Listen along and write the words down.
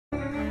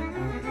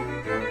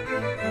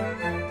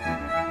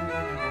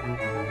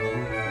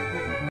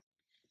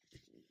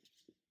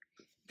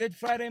Good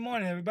Friday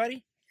morning,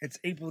 everybody. It's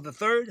April the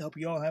 3rd. Hope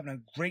you all having a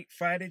great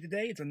Friday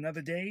today. It's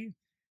another day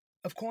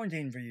of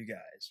quarantine for you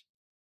guys.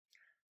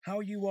 How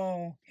are you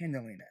all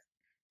handling it?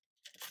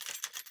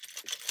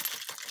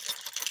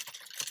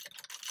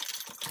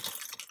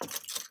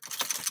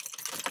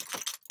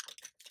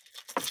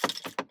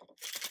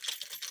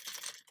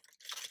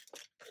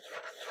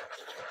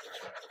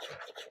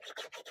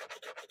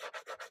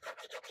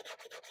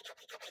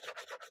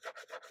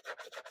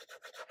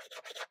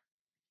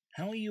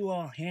 How are you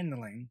all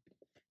handling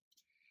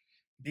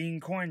being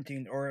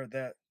quarantined or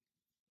that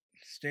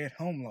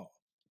stay-at-home law?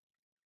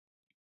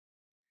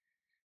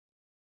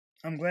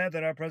 I'm glad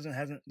that our president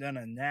hasn't done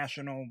a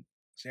national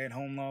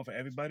stay-at-home law for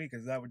everybody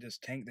because that would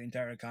just tank the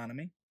entire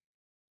economy.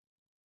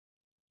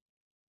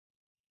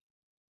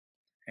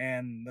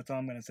 And that's all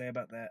I'm going to say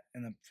about that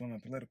from a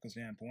political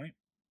standpoint.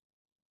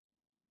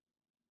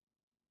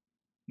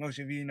 Most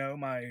of you know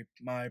my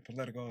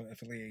political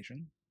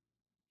affiliation.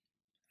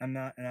 I'm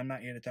not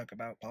here to talk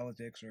about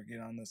politics or get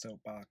on the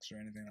soapbox or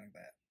anything like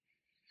that.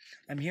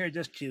 I'm here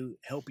just to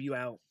help you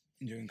out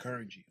and to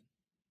encourage you.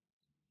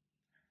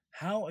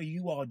 How are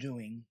you all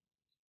doing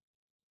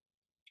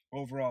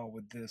overall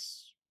with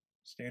this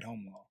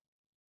stay-at-home law?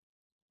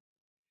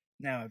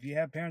 Now, if you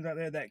have parents out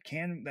there that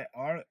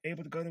are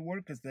able to go to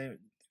work because the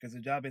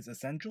job is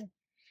essential,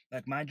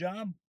 like my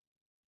job,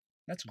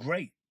 that's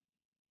great.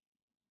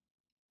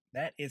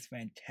 That is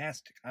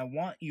fantastic. I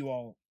want you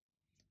all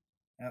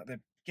out there,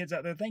 kids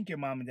out there, thank your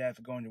mom and dad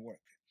for going to work.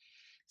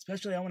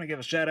 Especially, I want to give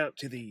a shout out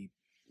to the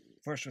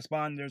first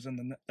responders and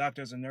the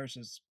doctors and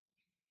nurses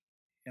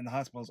in the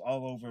hospitals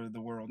all over the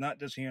world, not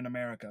just here in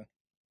America,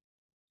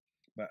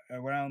 but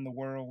around the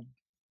world,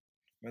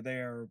 where they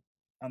are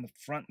on the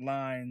front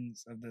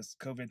lines of this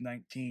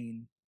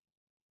COVID-19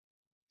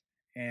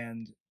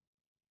 and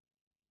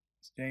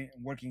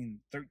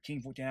working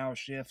 13, 14-hour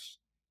shifts,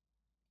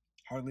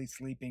 hardly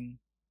sleeping,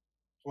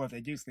 or if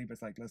they do sleep,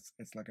 it's like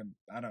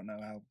I don't know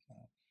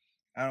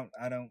how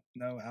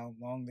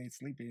long they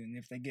sleep and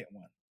if they get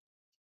one.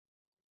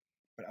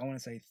 But I want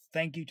to say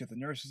thank you to the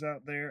nurses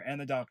out there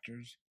and the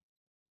doctors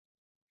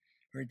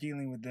who are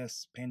dealing with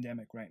this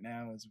pandemic right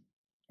now, as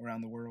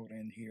around the world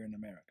and here in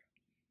America.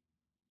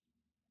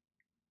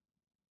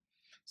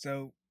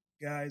 So,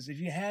 guys, if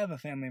you have a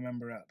family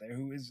member out there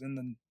who is in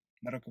the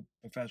medical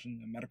profession,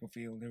 the medical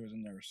field, who is a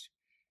nurse,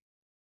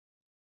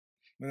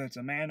 whether it's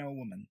a man or a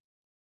woman,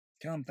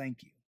 tell them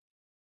thank you.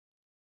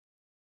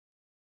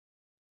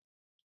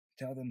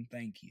 Tell them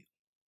thank you,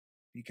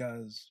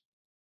 because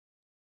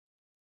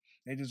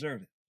they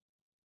deserve it.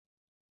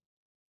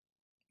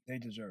 They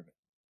deserve it.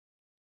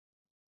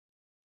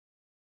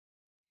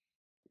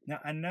 Now,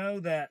 I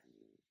know that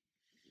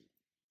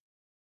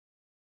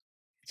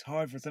it's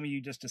hard for some of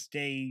you just to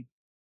stay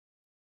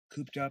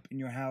cooped up in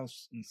your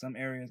house in some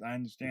areas. I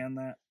understand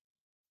that.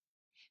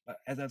 But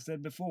as I've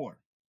said before,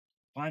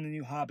 find a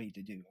new hobby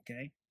to do,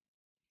 okay?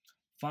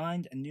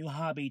 Find a new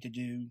hobby to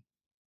do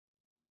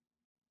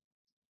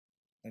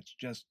that's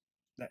just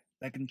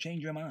that can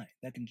change your mind,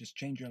 that can just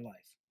change your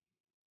life,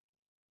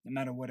 no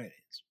matter what it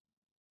is.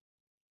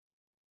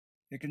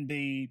 It can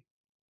be,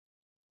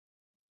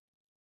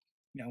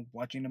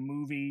 watching a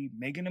movie,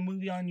 making a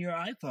movie on your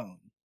iPhone,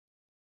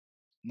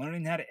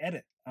 learning how to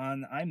edit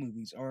on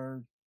iMovies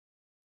or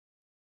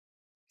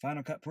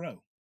Final Cut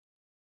Pro.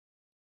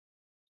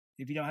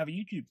 If you don't have a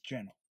YouTube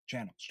channel,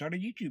 start a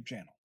YouTube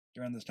channel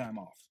during this time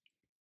off.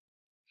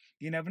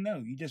 You never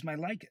know, you just might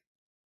like it.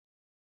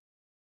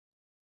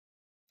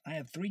 I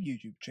have 3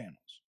 YouTube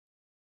channels.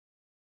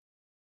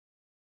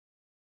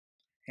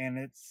 And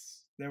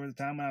there was a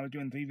time when I was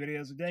doing 3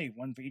 videos a day,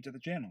 1 for each of the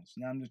channels.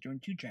 Now I'm just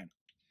doing 2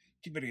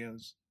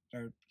 videos,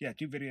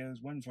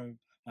 one for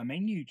my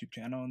main YouTube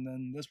channel and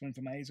then this one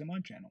for my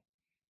ASMR channel.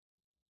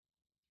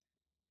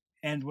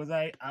 And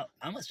I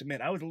must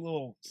admit, I was a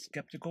little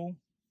skeptical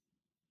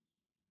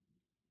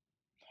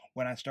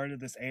when I started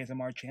this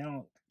ASMR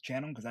channel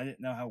because I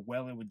didn't know how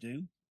well it would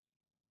do.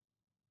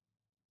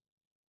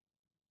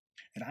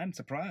 And I'm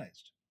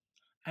surprised.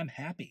 I'm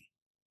happy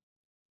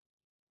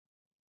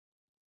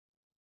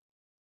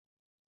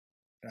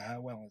at how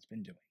well it's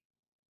been doing.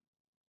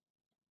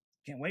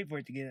 Can't wait for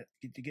it to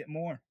get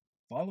more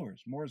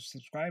followers, more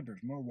subscribers,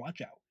 more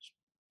watch hours.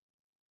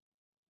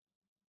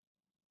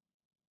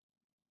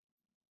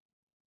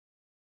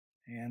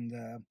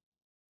 And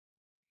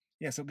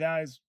so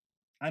guys,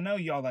 I know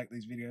y'all like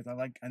these videos.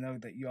 I know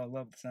that y'all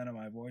love the sound of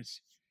my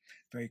voice.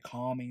 Very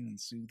calming and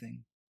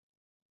soothing.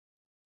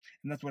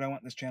 And that's what I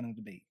want this channel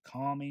to be.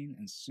 Calming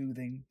and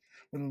soothing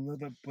with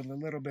a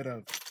little bit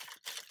of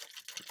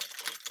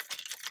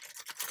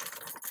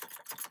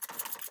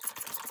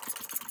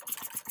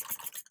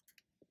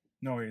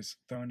noise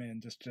thrown in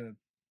just to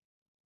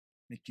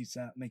make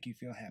you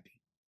feel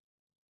happy.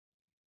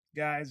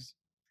 Guys,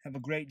 have a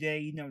great day.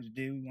 You know what to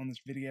do on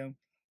this video.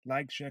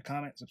 Like, share,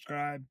 comment,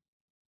 subscribe.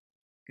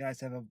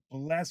 Guys, have a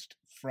blessed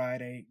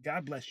Friday.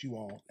 God bless you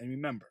all. And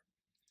remember,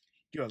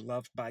 you are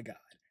loved by God.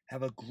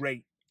 Have a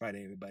great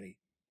Friday, everybody.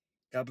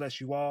 God bless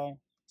you all.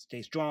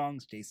 Stay strong,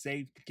 stay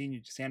safe, continue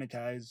to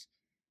sanitize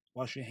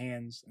wash your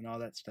hands, and all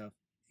that stuff.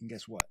 And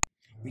guess what?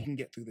 We can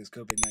get through this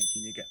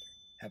COVID-19 together.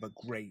 Have a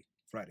great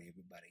Friday,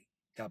 everybody.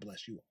 God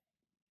bless you all.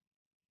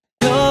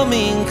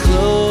 Coming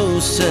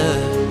closer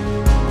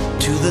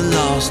to the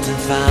lost and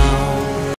found.